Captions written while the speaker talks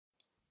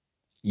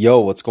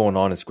Yo, what's going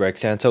on? It's Greg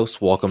Santos.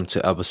 Welcome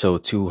to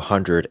episode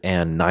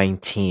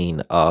 219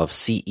 of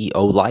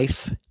CEO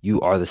Life.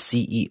 You are the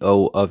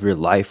CEO of your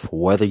life,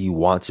 whether you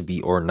want to be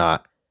or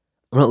not.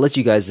 I'm going to let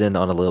you guys in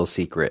on a little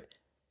secret.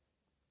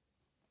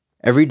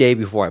 Every day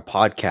before I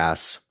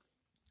podcast,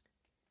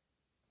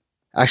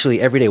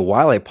 actually, every day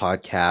while I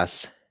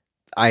podcast,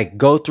 I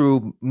go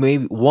through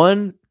maybe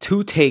one,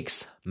 two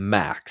takes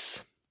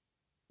max.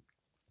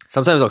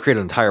 Sometimes I'll create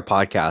an entire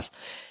podcast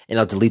and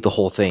I'll delete the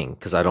whole thing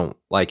because I don't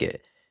like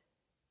it.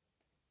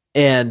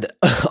 And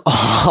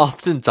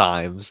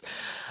oftentimes,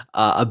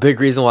 a big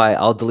reason why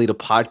I'll delete a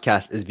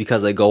podcast is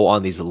because I go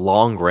on these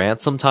long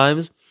rants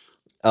sometimes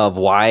of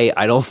why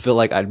I don't feel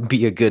like I'd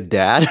be a good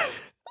dad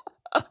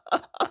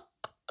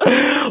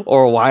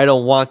or why I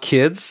don't want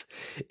kids.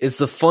 It's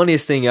the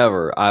funniest thing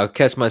ever. I'll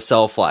catch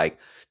myself like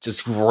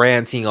just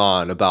ranting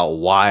on about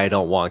why I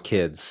don't want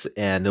kids,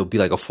 and it'll be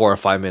like a 4 or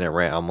 5 minute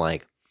rant. I'm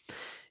like,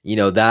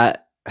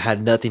 that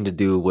had nothing to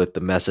do with the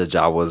message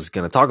I was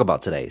going to talk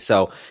about today.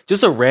 So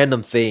just a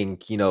random thing,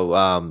 I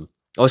want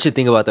you to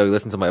think about that when you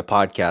listen to my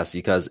podcast,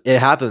 because it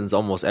happens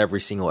almost every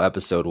single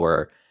episode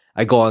where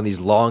I go on these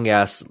long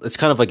ass, it's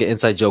kind of like an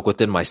inside joke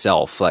within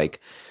myself.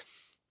 Like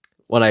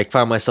when I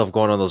find myself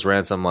going on those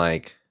rants, I'm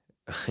like,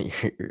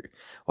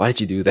 why did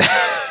you do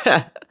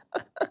that?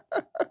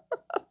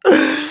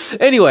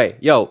 Anyway,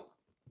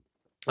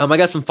 I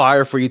got some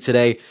fire for you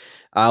today.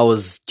 I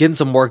was getting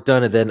some work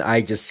done and then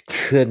I just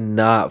could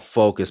not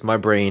focus. My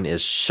brain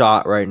is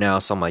shot right now.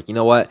 So I'm like, you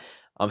know what?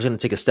 I'm just going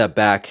to take a step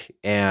back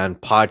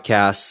and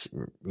podcast,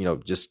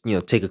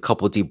 take a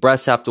couple of deep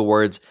breaths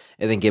afterwards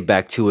and then get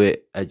back to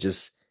it.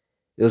 It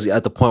was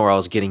at the point where I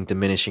was getting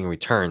diminishing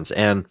returns.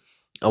 And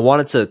I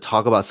wanted to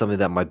talk about something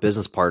that my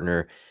business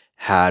partner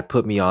had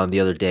put me on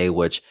the other day,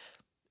 which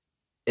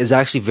is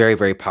actually very,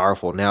 very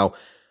powerful. Now,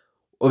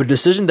 a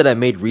decision that I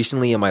made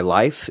recently in my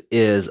life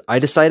is I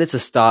decided to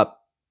stop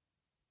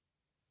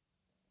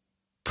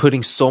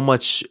putting so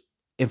much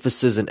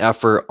emphasis and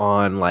effort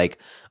on like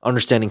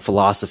understanding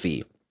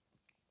philosophy.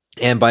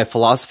 And by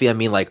philosophy, I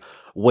mean like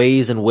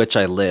ways in which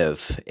I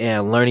live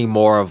and learning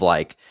more of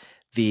like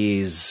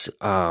these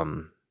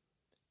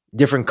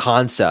different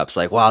concepts.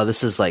 Like, wow,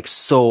 this is like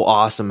so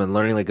awesome, and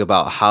learning like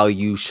about how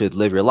you should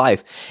live your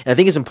life. And I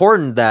think it's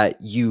important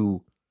that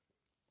you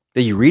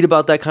read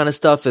about that kind of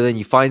stuff and then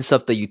you find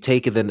stuff that you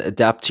take and then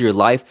adapt to your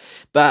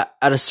life. But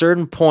at a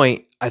certain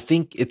point, I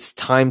think it's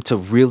time to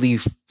really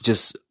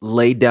just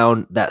lay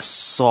down that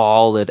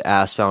solid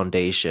ass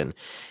foundation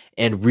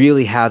and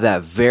really have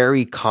that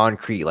very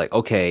concrete, like,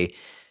 okay,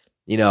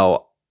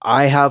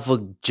 I have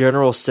a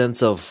general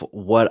sense of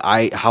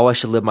how I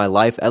should live my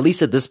life, at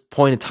least at this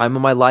point in time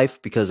in my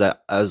life, because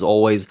as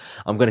always,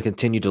 I'm going to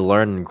continue to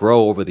learn and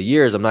grow over the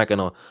years. I'm not going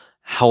to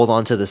hold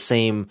on to the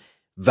same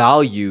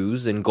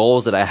values and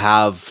goals that I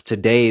have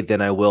today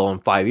than I will in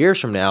 5 years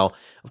from now.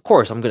 Of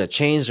course, I'm going to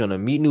change, I'm going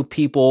to meet new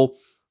people.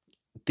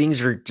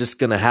 Things are just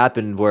going to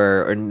happen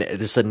where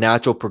it's a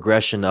natural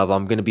progression of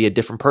I'm going to be a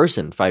different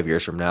person 5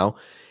 years from now.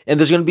 And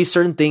there's going to be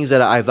certain things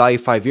that I value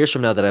 5 years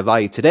from now that I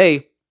value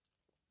today.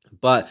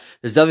 But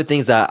there's definitely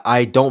things that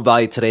I don't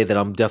value today that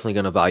I'm definitely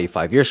going to value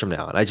 5 years from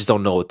now. And I just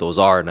don't know what those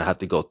are. And I have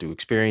to go through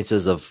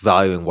experiences of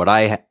valuing what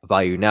I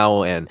value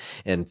now and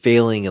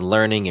failing and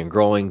learning and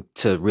growing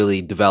to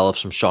really develop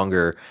some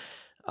stronger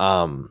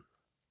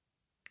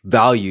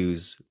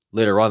values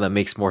later on that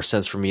makes more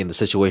sense for me in the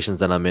situations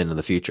that I'm in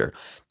the future.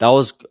 That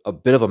was a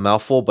bit of a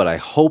mouthful, but I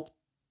hope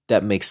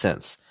that makes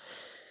sense.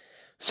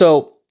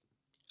 So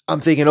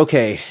I'm thinking,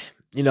 okay,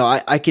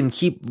 I can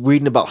keep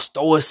reading about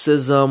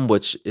Stoicism,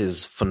 which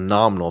is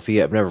phenomenal. If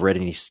you have never read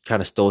any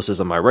kind of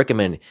Stoicism, I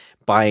recommend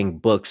buying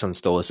books on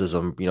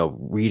Stoicism,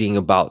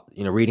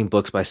 reading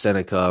books by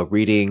Seneca,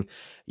 reading,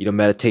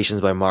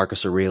 Meditations by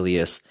Marcus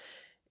Aurelius,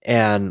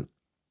 and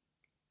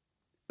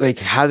like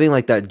having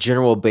like that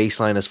general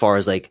baseline as far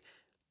as like,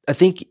 I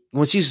think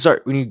once you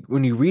start,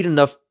 when you read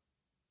enough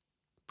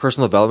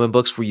personal development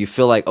books where you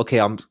feel like, okay,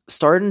 I'm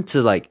starting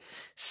to like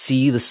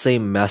see the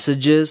same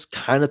messages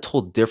kind of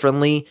told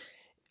differently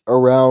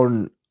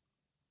around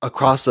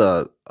across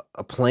a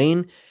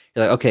plane,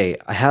 you're like, okay,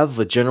 I have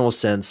a general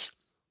sense.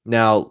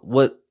 Now,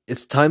 what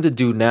it's time to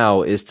do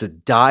now is to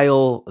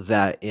dial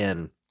that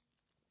in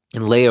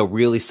and lay a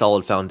really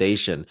solid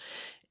foundation.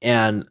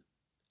 And,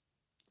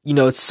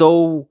 it's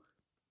so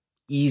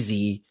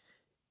easy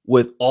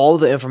with all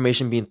the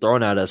information being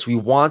thrown at us. We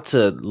want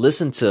to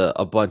listen to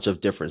a bunch of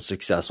different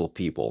successful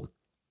people.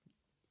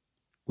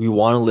 We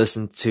want to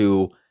listen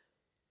to,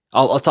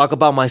 I'll talk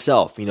about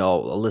myself,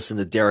 I'll listen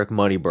to Derek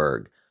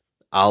Moneyberg.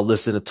 I'll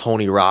listen to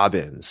Tony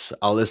Robbins.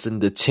 I'll listen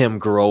to Tim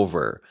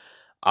Grover.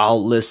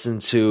 I'll listen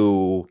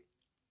to,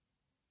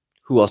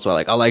 who else do I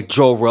like? I like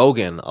Joe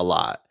Rogan a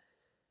lot.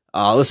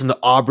 I'll listen to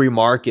Aubrey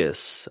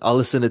Marcus. I'll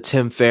listen to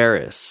Tim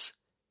Ferriss,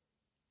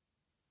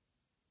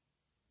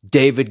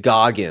 David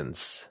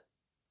Goggins,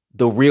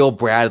 the real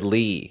Brad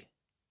Lee,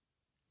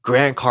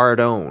 Grant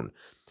Cardone.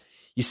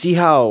 You see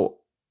how,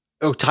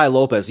 Ty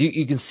Lopez,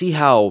 you can see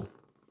how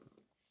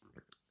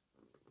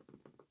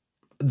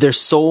there's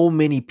so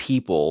many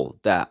people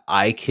that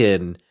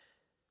that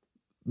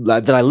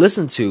I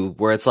listen to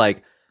where it's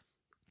like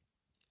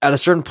at a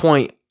certain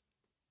point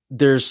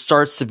there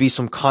starts to be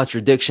some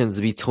contradictions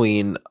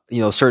between,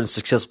 certain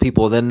successful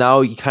people. Then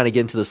now you kind of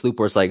get into this loop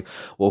where it's like,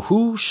 well,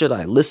 who should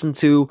I listen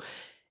to?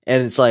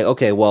 And it's like,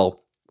 okay,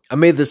 well, I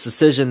made this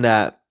decision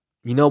that,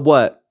 you know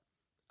what?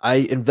 I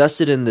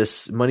invested in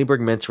this Moneyberg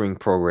mentoring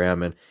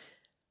program, and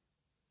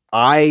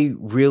I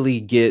really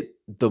get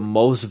the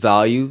most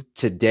value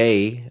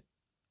today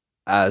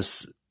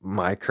as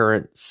my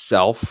current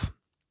self.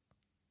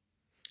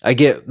 I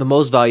get the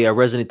most value. I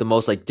resonate the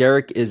most. Like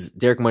Derek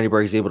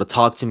Moneyberg is able to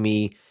talk to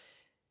me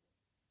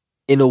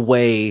in a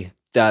way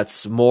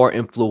that's more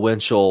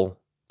influential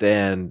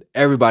than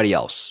everybody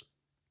else.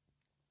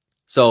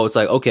 So it's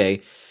like,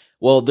 okay,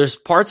 well, there's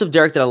parts of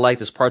Derek that I like,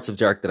 there's parts of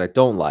Derek that I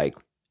don't like.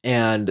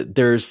 And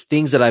there's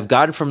things that I've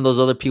gotten from those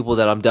other people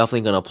that I'm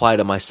definitely going to apply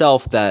to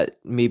myself that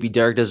maybe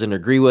Derek doesn't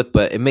agree with,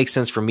 but it makes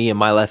sense for me in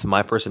my life and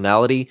my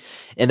personality.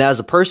 And as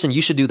a person,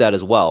 you should do that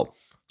as well.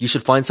 You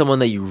should find someone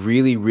that you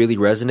really, really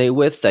resonate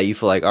with, that you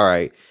feel like, all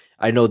right,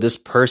 I know this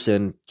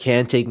person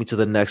can take me to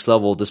the next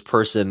level. This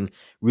person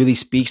really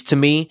speaks to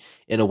me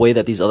in a way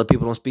that these other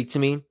people don't speak to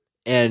me.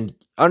 And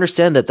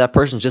understand that that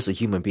person's just a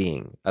human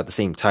being at the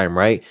same time,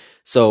 right?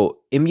 So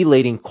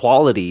emulating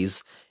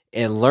qualities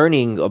and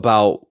learning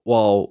about,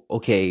 well,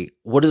 okay,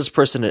 what is this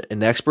person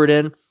an expert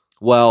in?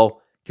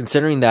 Well,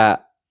 considering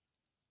that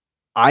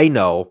I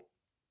know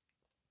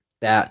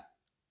that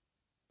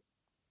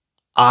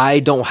I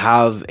don't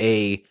have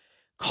a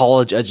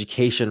college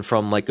education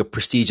from like a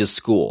prestigious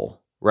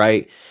school,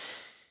 right?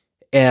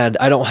 And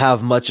I don't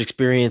have much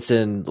experience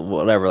in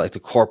whatever, like the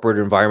corporate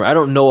environment. I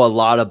don't know a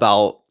lot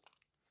about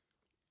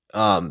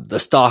the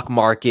stock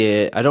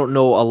market. I don't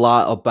know a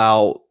lot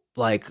about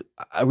like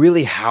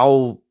really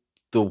how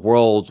the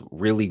world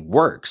really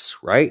works,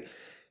 right?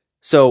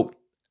 So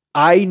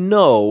I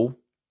know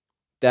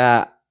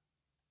that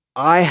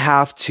I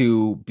have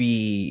to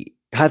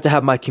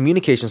have my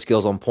communication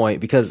skills on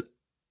point, because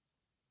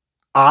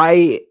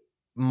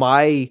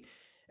my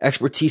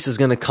expertise is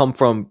going to come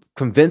from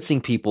convincing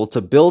people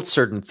to build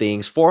certain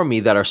things for me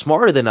that are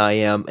smarter than I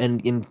am,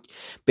 and in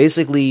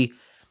basically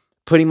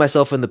putting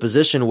myself in the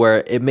position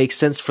where it makes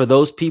sense for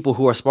those people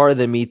who are smarter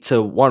than me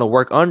to want to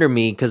work under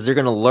me, because they're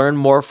going to learn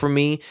more from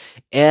me,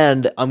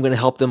 and I'm going to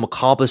help them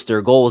accomplish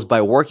their goals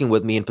by working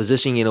with me and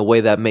positioning in a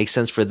way that makes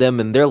sense for them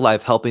in their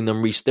life, helping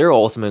them reach their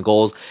ultimate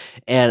goals.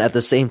 And at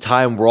the same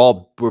time,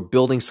 we're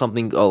building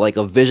something like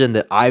a vision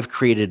that I've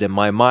created in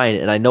my mind.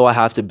 And I know I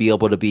have to be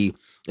able to be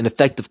an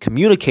effective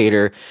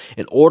communicator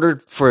in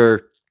order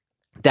for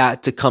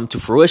that to come to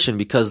fruition,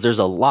 because there's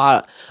a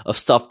lot of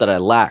stuff that I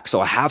lack. So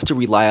I have to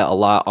rely a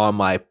lot on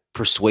my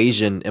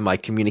persuasion and my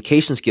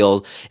communication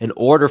skills in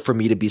order for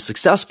me to be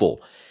successful.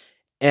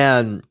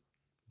 And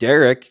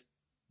Derek,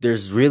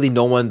 there's really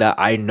no one that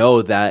I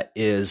know that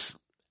is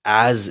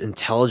as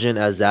intelligent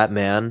as that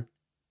man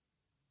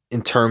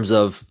in terms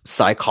of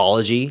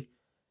psychology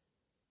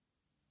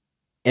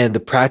and the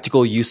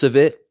practical use of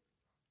it,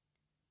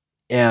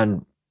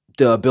 and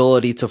the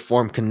ability to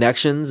form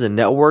connections and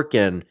network.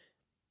 And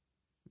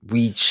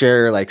we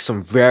share like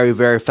some very,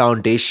 very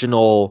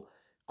foundational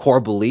core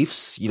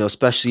beliefs,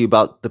 especially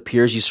about the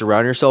peers you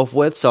surround yourself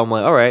with. So I'm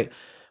like, all right,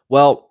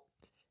 well,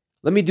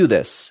 let me do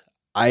this.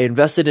 I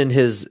invested in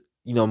his,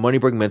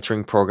 Moneyberg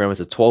mentoring program. It's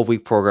a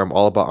 12-week program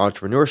all about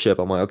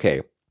entrepreneurship. I'm like,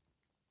 okay,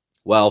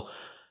 well,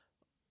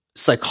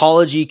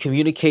 psychology,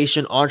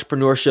 communication,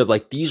 entrepreneurship,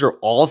 like these are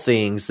all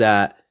things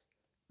that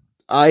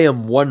I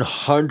am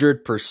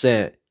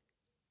 100%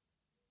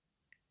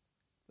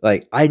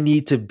 like, I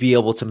need to be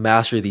able to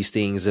master these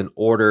things in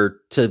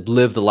order to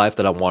live the life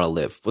that I want to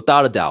live,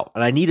 without a doubt.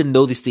 And I need to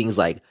know these things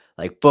like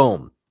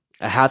boom.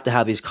 I have to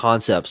have these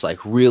concepts like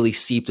really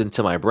seeped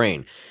into my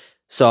brain.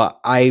 So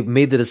I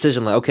made the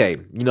decision like, okay,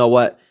 you know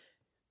what?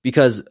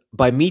 Because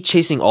by me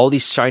chasing all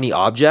these shiny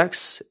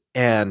objects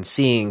and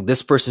seeing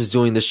this person's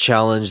doing this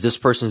challenge, this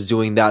person's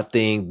doing that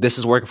thing, this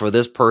is working for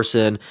this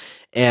person,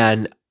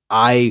 and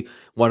I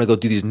want to go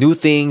do these new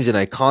things, and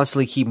I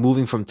constantly keep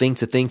moving from thing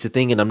to thing to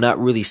thing, and I'm not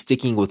really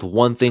sticking with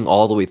one thing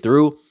all the way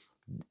through.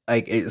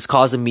 Like, it's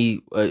causing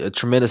me a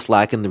tremendous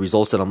lack in the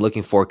results that I'm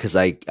looking for, because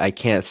I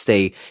can't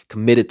stay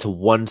committed to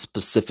one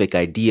specific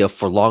idea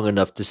for long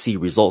enough to see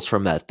results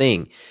from that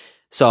thing.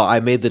 So I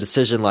made the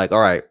decision like, all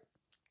right,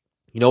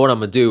 you know what I'm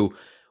going to do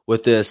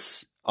with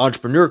this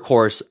entrepreneur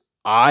course?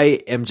 I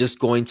am just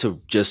going to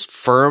just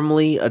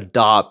firmly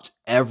adopt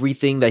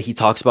everything that he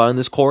talks about in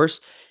this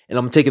course. And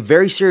I'm going to take it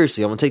very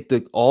seriously. I'm going to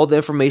take all the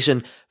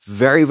information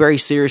very, very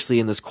seriously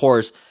in this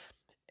course.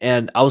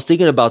 And I was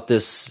thinking about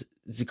this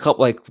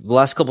the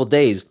last couple of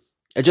days.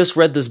 I just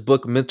read this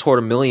book, Mentor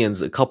to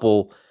Millions, a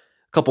couple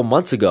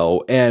months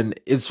ago, and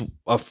it's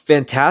a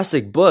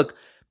fantastic book.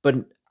 But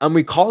I'm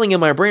recalling in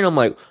my brain, I'm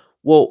like,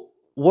 well,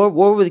 what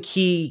were the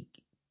key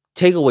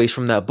takeaways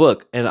from that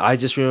book? And I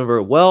just remember,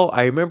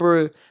 I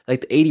remember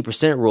like the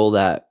 80% rule,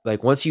 that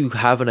like once you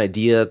have an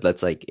idea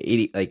that's like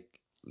 80, like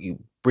you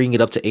bring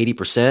it up to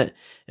 80%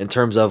 in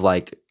terms of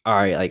like, all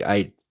right,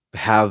 like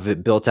have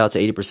it built out to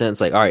 80%,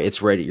 it's like, all right,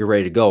 it's ready, you're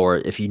ready to go. Or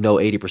if you know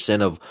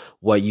 80% of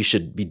what you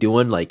should be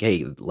doing, like,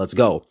 hey, let's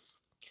go.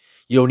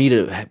 You don't need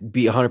to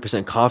be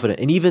 100% confident.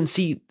 And even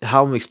see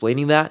how I'm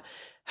explaining that,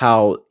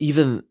 how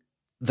even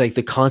like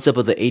the concept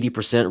of the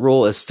 80%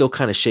 rule is still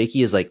kind of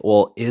shaky. Is like,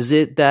 well, is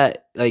it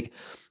that like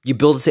you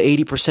build it to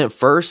 80%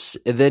 first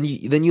and then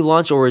you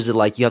launch, or is it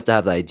like you have to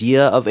have the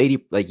idea of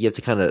 80, like you have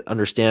to kind of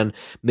understand,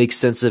 make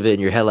sense of it in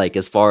your head, like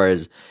as far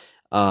as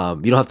you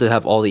don't have to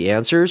have all the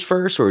answers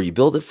first, or you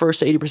build it first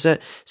to 80%.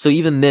 So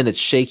even then it's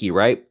shaky,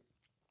 right?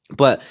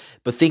 But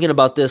thinking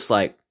about this,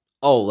 like,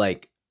 oh,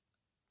 like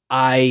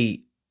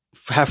I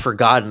have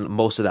forgotten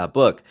most of that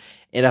book.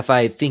 And if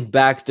I think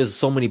back, there's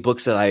so many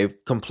books that I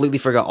completely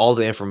forgot all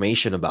the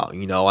information about.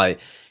 You know, I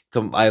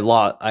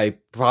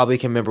probably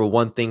can remember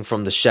one thing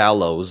from The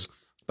Shallows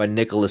by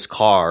Nicholas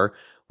Carr,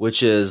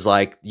 which is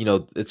like, you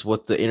know, it's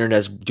what the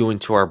internet's doing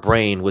to our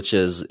brain, which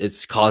is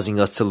it's causing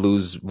us to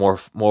lose more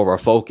of our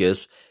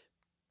focus.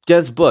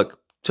 Dense book,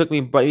 took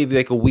me maybe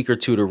like a week or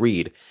two to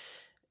read,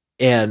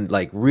 and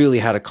like really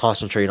had to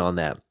concentrate on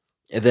that.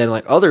 And then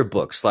like other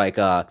books like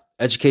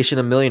Education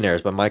of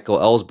Millionaires by Michael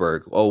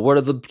Ellsberg. Oh, what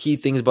are the key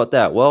things about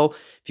that? Well,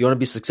 if you want to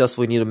be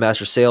successful, you need to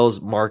master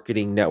sales,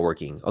 marketing,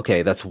 networking.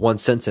 Okay, that's one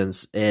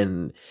sentence,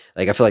 and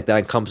like I feel like that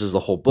encompasses the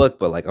whole book.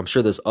 But like I'm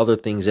sure there's other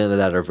things in there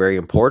that are very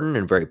important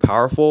and very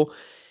powerful.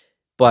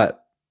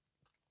 But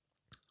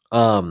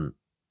um,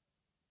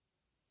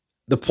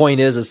 the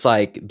point is, it's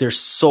like there's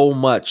so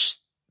much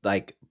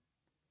like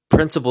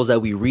principles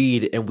that we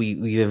read, and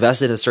we've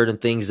invested in certain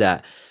things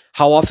that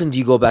how often do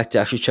you go back to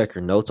actually check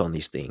your notes on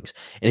these things?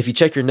 And if you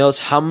check your notes,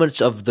 how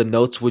much of the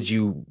notes would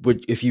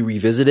if you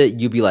revisit it,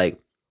 you'd be like,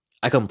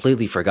 I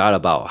completely forgot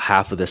about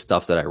half of this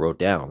stuff that I wrote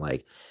down.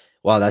 Like,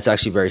 wow, that's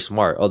actually very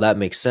smart. Oh, that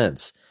makes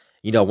sense.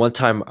 You know, one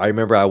time I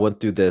remember I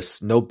went through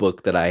this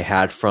notebook that I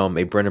had from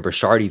a Brendan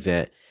Burchard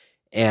event,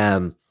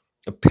 and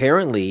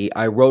apparently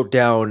I wrote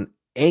down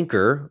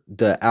Anchor,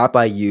 the app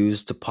I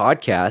use to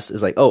podcast,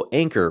 is like, oh,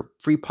 Anchor,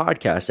 free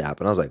podcast app.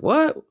 And I was like,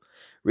 what?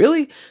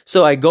 Really?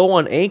 So I go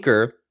on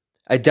Anchor,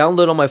 I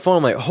download on my phone.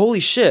 I'm like, holy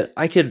shit,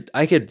 I could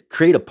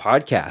create a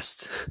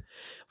podcast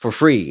for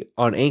free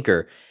on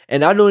Anchor.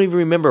 And I don't even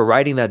remember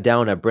writing that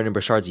down at Brendan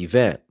Burchard's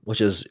event,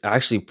 which is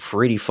actually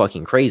pretty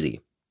fucking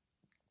crazy.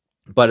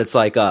 But it's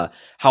like,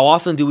 how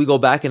often do we go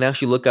back and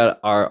actually look at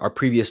our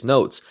previous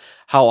notes?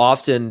 How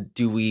often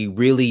do we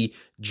really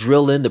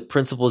drill in the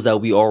principles that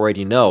we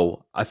already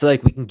know? I feel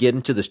like we can get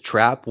into this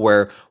trap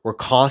where we're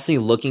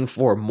constantly looking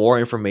for more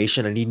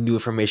information. I need new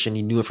information,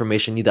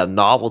 need that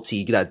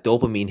novelty, get that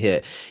dopamine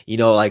hit. You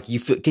know, like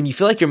can you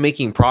feel like you're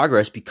making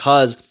progress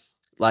because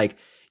like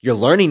you're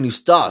learning new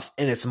stuff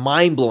and it's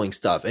mind-blowing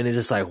stuff. And it's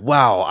just like,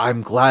 wow,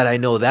 I'm glad I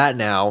know that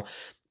now.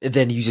 And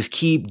then you just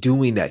keep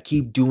doing that,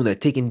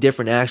 taking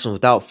different actions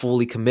without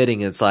fully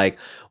committing. And it's like,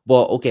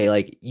 well, okay,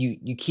 like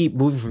you keep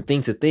moving from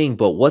thing to thing,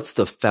 but what's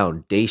the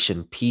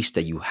foundation piece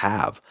that you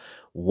have?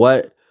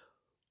 What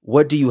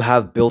do you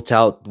have built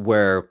out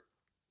where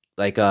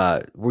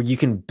where you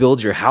can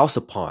build your house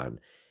upon?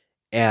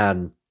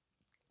 And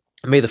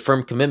I made the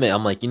firm commitment.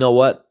 I'm like, you know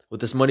what?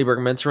 With this Money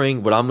Burger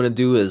mentoring, what I'm gonna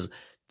do is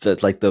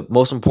the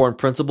most important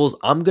principles.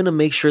 I'm gonna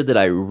make sure that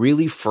I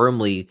really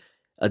firmly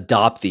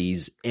adopt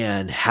these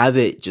and have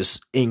it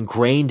just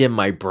ingrained in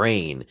my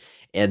brain,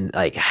 and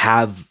like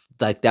have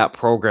like that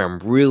program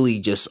really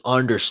just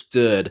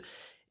understood,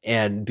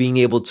 and being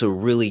able to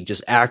really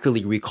just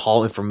accurately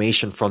recall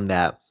information from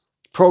that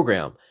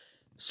program.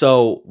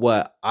 So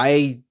what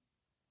I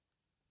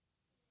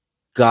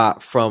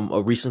got from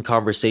a recent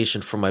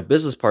conversation from my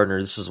business partner,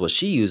 this is what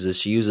she uses.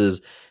 She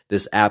uses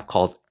this app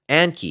called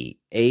Anki,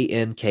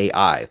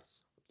 Anki.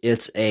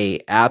 It's a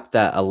app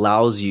that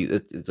allows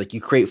you, it's like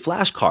you create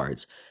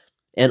flashcards.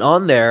 And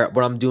on there,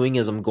 what I'm doing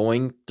is I'm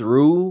going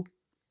through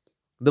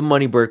the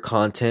Moneybird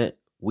content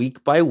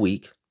week by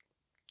week,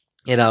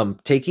 and I'm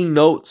taking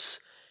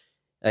notes.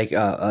 Like,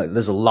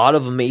 there's a lot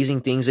of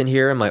amazing things in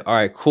here. I'm like, all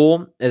right,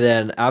 cool. And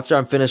then after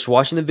I'm finished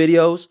watching the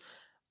videos,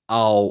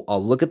 I'll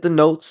look at the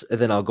notes, and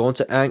then I'll go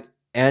into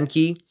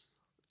Anki,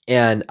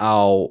 and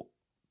I'll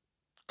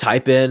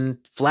type in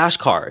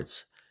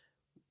flashcards.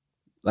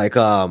 Like,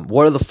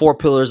 what are the 4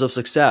 pillars of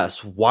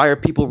success? Why are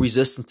people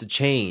resistant to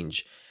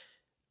change?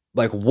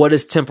 Like, what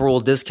is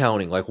temporal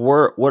discounting? Like,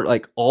 what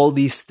like all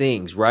these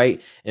things,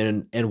 right?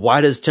 And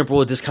why does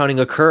temporal discounting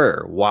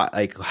occur? Why,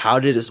 like, why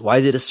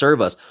did it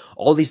serve us?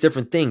 All these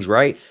different things,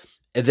 right?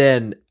 And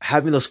then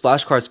having those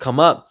flashcards come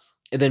up,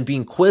 and then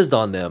being quizzed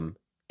on them.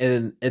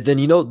 And then,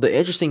 you know, the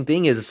interesting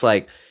thing is, it's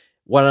like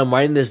when I'm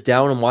writing this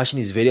down and watching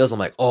these videos, I'm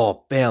like,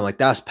 oh, bam, like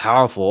that's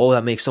powerful. Oh,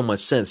 that makes so much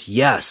sense.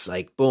 Yes,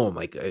 like boom,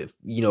 like,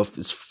 you know,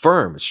 it's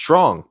firm, it's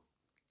strong,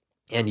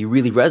 and you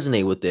really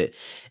resonate with it.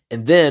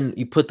 And then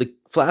you put the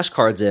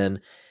flashcards in,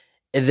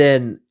 and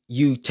then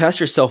you test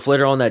yourself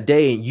later on that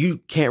day, and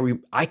you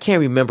I can't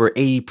remember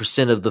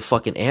 80% of the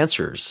fucking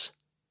answers.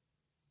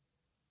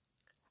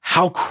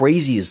 How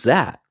crazy is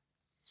that?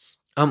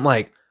 I'm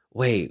like,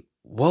 wait,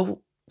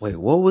 what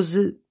was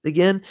it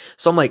again?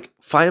 So I'm like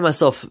finding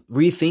myself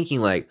rethinking,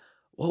 like,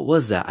 what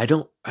was that?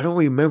 I don't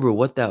remember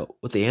what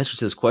the answer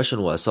to this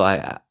question was. So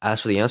I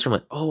asked for the answer. I'm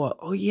like,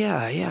 oh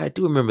yeah, I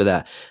do remember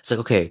that. It's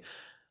like, okay,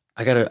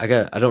 I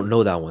don't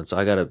know that one, so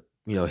I gotta,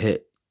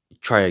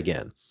 try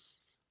again.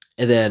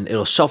 And then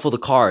it'll shuffle the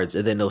cards,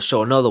 and then it'll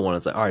show another one.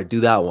 It's like, all right,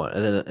 do that one,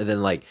 and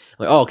then like,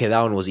 oh, okay,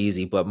 that one was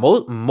easy. But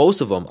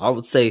most of them, I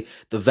would say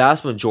the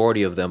vast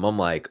majority of them, I'm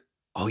like,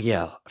 oh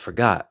yeah, I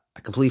forgot,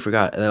 I completely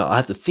forgot, and then I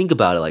have to think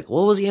about it, like,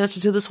 what was the answer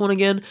to this one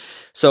again?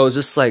 So it's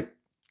just like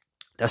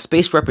that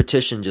spaced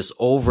repetition, just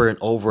over and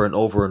over and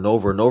over and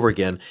over and over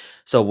again.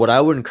 So what I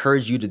would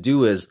encourage you to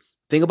do is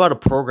think about a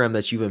program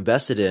that you've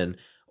invested in,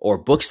 or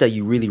books that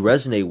you really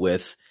resonate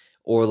with,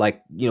 or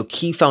like,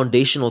 key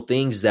foundational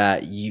things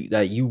that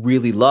you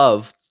really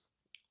love,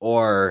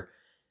 or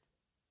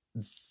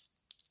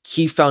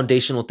key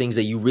foundational things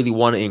that you really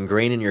want to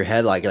ingrain in your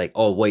head, like,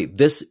 oh wait,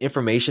 this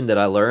information that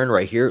I learned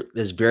right here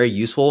is very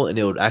useful, and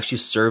it would actually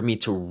serve me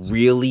to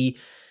really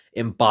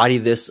embody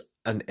this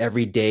on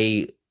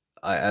everyday,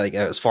 like,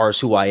 as far as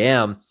who I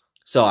am.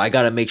 So I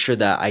got to make sure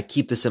that I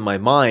keep this in my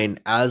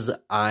mind as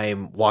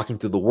I'm walking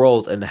through the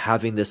world, and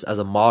having this as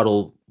a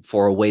model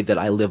for a way that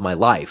I live my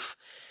life.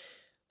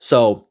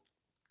 So,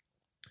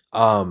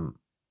 um,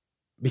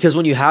 because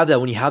when you have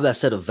that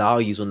set of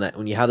values,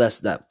 when you have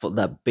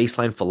that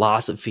baseline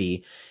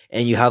philosophy,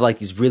 and you have like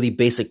these really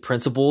basic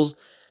principles,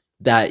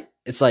 that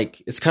it's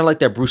kind of like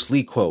that Bruce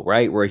Lee quote,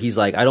 right? Where he's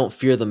like, I don't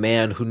fear the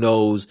man who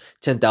knows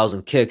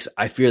 10,000 kicks.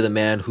 I fear the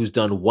man who's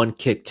done one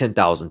kick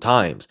 10,000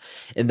 times.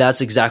 And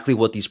that's exactly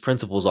what these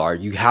principles are.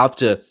 You have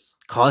to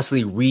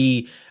constantly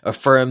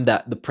reaffirm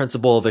that the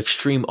principle of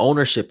extreme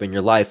ownership in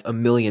your life a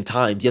million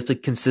times. You have to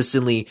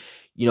consistently,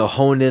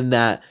 hone in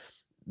that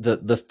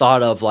the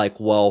thought of like,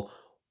 well,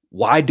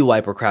 why do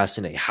I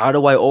procrastinate? How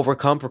do I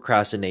overcome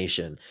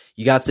procrastination?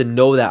 You have to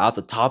know that off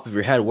the top of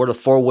your head. What are the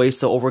 4 ways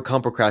to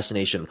overcome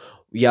procrastination?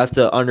 You have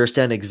to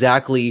understand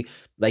exactly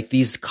like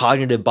these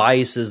cognitive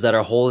biases that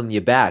are holding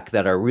you back,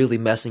 that are really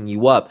messing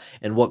you up,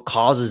 and what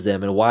causes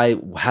them, and why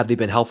have they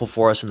been helpful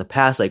for us in the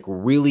past? Like,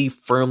 really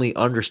firmly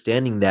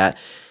understanding that.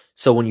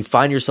 So when you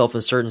find yourself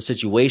in certain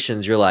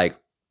situations, you're like,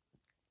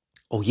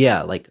 oh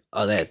yeah, like,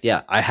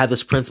 yeah, I have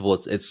this principle.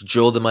 It's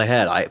drilled in my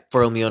head. I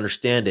firmly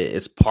understand it.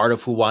 It's part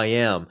of who I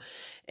am,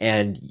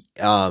 and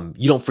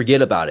you don't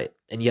forget about it.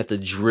 And you have to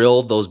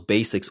drill those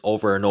basics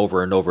over and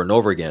over and over and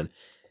over again.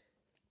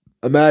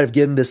 I might have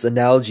given this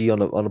analogy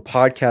on a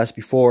podcast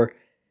before,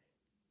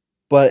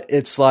 but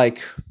it's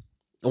like,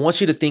 I want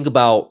you to think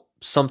about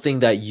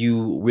something that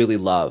you really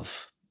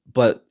love,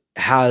 but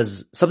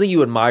has something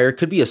you admire. It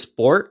could be a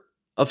sport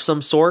of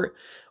some sort,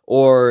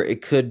 or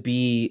it could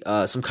be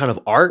some kind of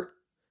art.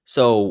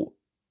 So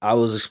I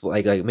was just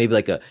like maybe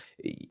like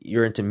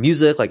you're into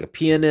music, like a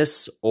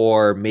pianist,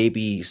 or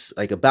maybe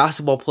like a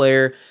basketball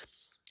player.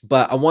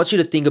 But I want you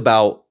to think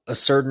about a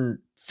certain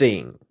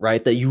thing,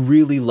 right, that you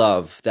really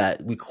love,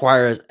 that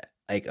requires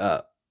like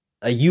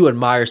you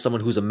admire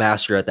someone who's a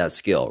master at that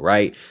skill,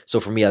 right? So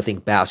for me, I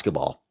think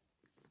basketball.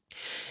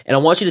 And I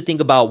want you to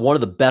think about one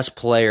of the best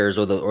players,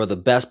 or the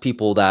best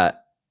people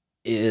that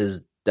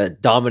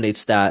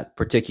dominates that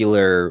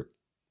particular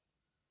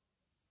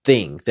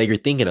thing that you're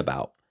thinking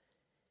about.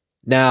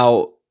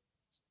 Now,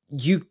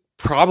 you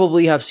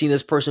probably have seen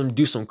this person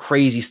do some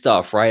crazy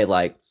stuff, right?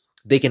 Like,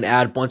 they can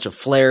add a bunch of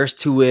flares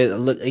to it.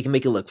 They can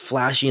make it look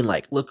flashy and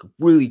like look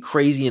really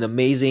crazy and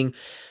amazing.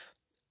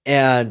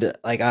 And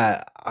like,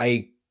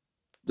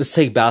 let's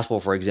take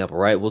basketball for example,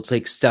 right? We'll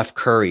take Steph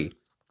Curry.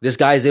 This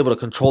guy is able to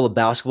control the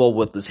basketball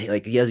with this,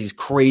 like, he has these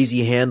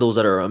crazy handles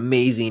that are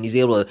amazing. He's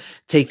able to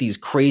take these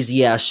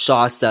crazy ass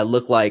shots that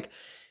look like,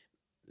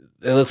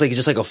 it looks like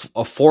it's just like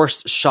a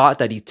forced shot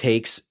that he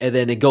takes, and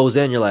then it goes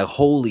in. You're like,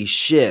 holy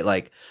shit.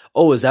 Like,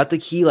 oh, is that the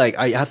key? Like,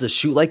 I have to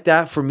shoot like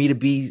that for me to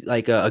be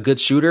like a good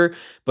shooter.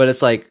 But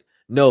it's like,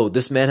 no,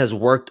 this man has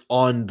worked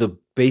on the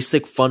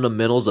basic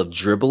fundamentals of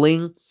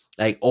dribbling,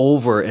 like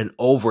over and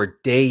over,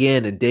 day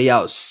in and day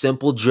out.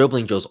 Simple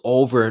dribbling drills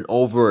over and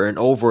over and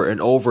over and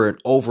over and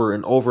over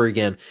and over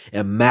again,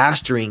 and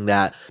mastering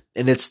that.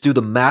 And it's through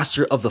the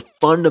master of the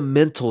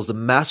fundamentals, the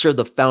master of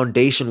the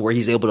foundation, where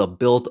he's able to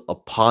build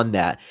upon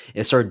that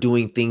and start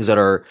doing things that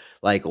are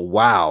like,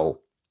 wow,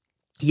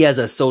 he has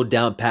that so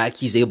down pat.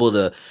 He's able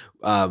to,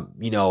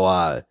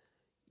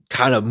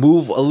 kind of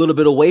move a little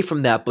bit away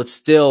from that, but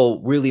still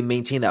really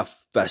maintain that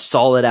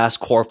solid ass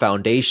core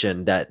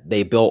foundation that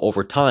they built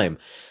over time.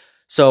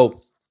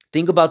 So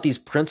think about these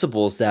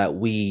principles that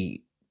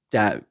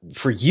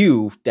for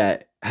you,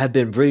 that have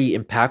been really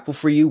impactful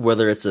for you,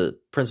 whether it's a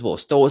principle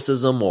of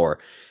stoicism, or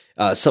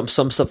some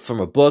stuff from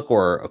a book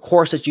or a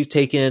course that you've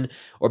taken,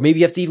 or maybe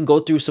you have to even go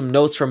through some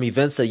notes from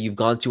events that you've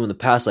gone to in the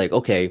past. Like,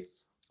 okay,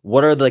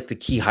 what are the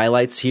key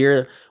highlights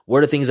here? What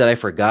are the things that I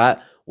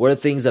forgot? What are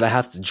the things that I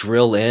have to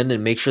drill in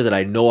and make sure that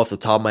I know off the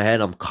top of my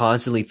head, I'm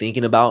constantly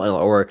thinking about,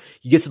 or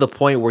you get to the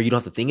point where you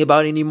don't have to think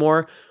about it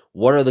anymore?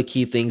 What are the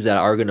key things that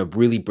are going to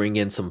really bring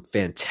in some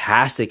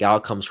fantastic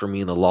outcomes for me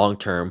in the long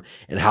term?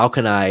 And how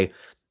can I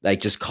like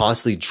just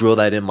constantly drill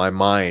that in my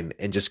mind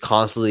and just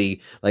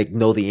constantly like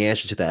know the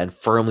answer to that and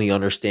firmly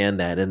understand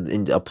that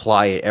and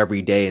apply it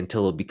every day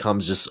until it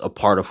becomes just a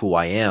part of who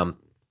I am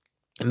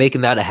and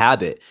making that a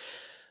habit.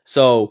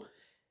 So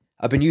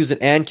I've been using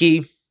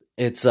Anki.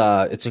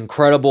 It's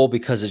incredible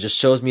because it just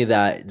shows me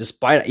that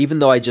despite even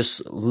though I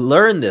just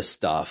learned this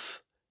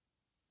stuff,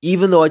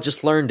 even though I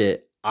just learned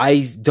it,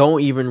 I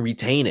don't even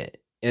retain it.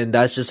 And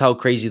that's just how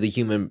crazy the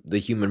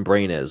human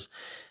brain is.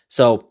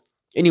 So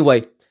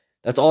anyway,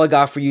 that's all I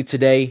got for you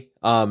today.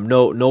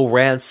 No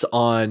rants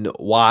on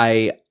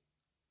why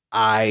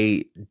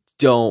I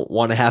don't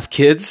want to have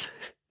kids.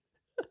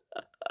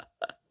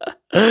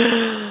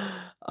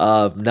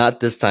 Not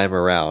this time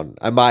around.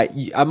 I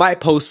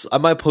might post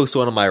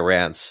one of my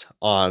rants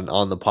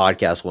on the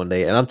podcast one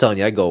day, and I'm telling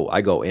you, I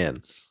go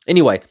in.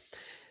 Anyway,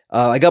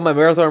 I got my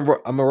marathon.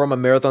 I'm gonna run my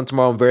marathon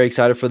tomorrow. I'm very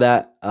excited for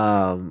that.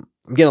 I'm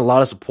getting a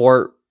lot of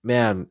support,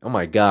 man. Oh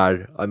my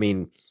god! I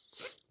mean,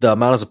 the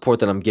amount of support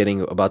that I'm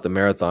getting about the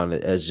marathon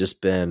has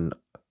just been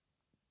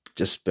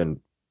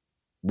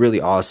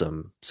really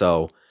awesome.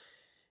 So,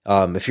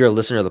 if you're a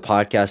listener of the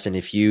podcast and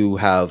if you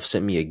have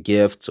sent me a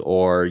gift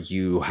or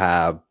you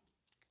have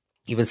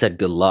even said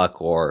good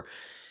luck or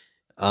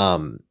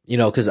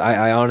because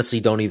I honestly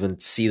don't even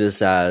see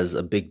this as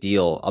a big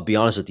deal. I'll be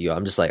honest with you.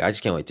 I'm just like, I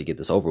just can't wait to get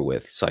this over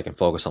with so I can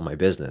focus on my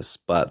business.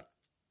 But,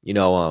 you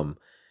know,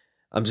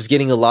 I'm just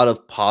getting a lot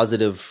of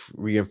positive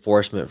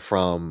reinforcement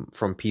from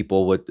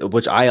people,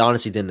 which I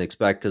honestly didn't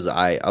expect because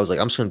I was like,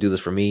 I'm just gonna do this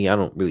for me. I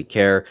don't really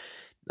care.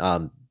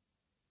 Um,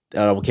 I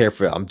don't care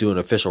if I'm doing an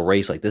official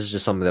race. Like this is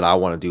just something that I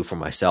want to do for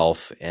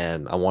myself,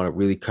 and I want to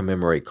really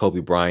commemorate Kobe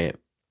Bryant.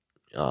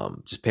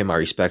 Just pay my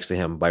respects to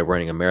him by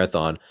running a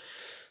marathon.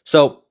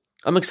 So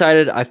I'm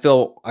excited. I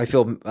feel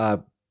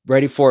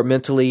ready for it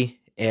mentally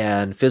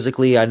and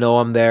physically. I know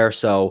I'm there.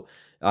 So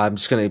I'm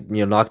just gonna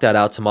knock that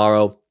out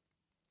tomorrow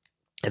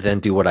and then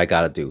do what I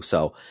gotta do.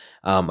 So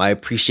I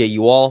appreciate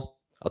you all.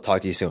 I'll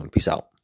talk to you soon. Peace out.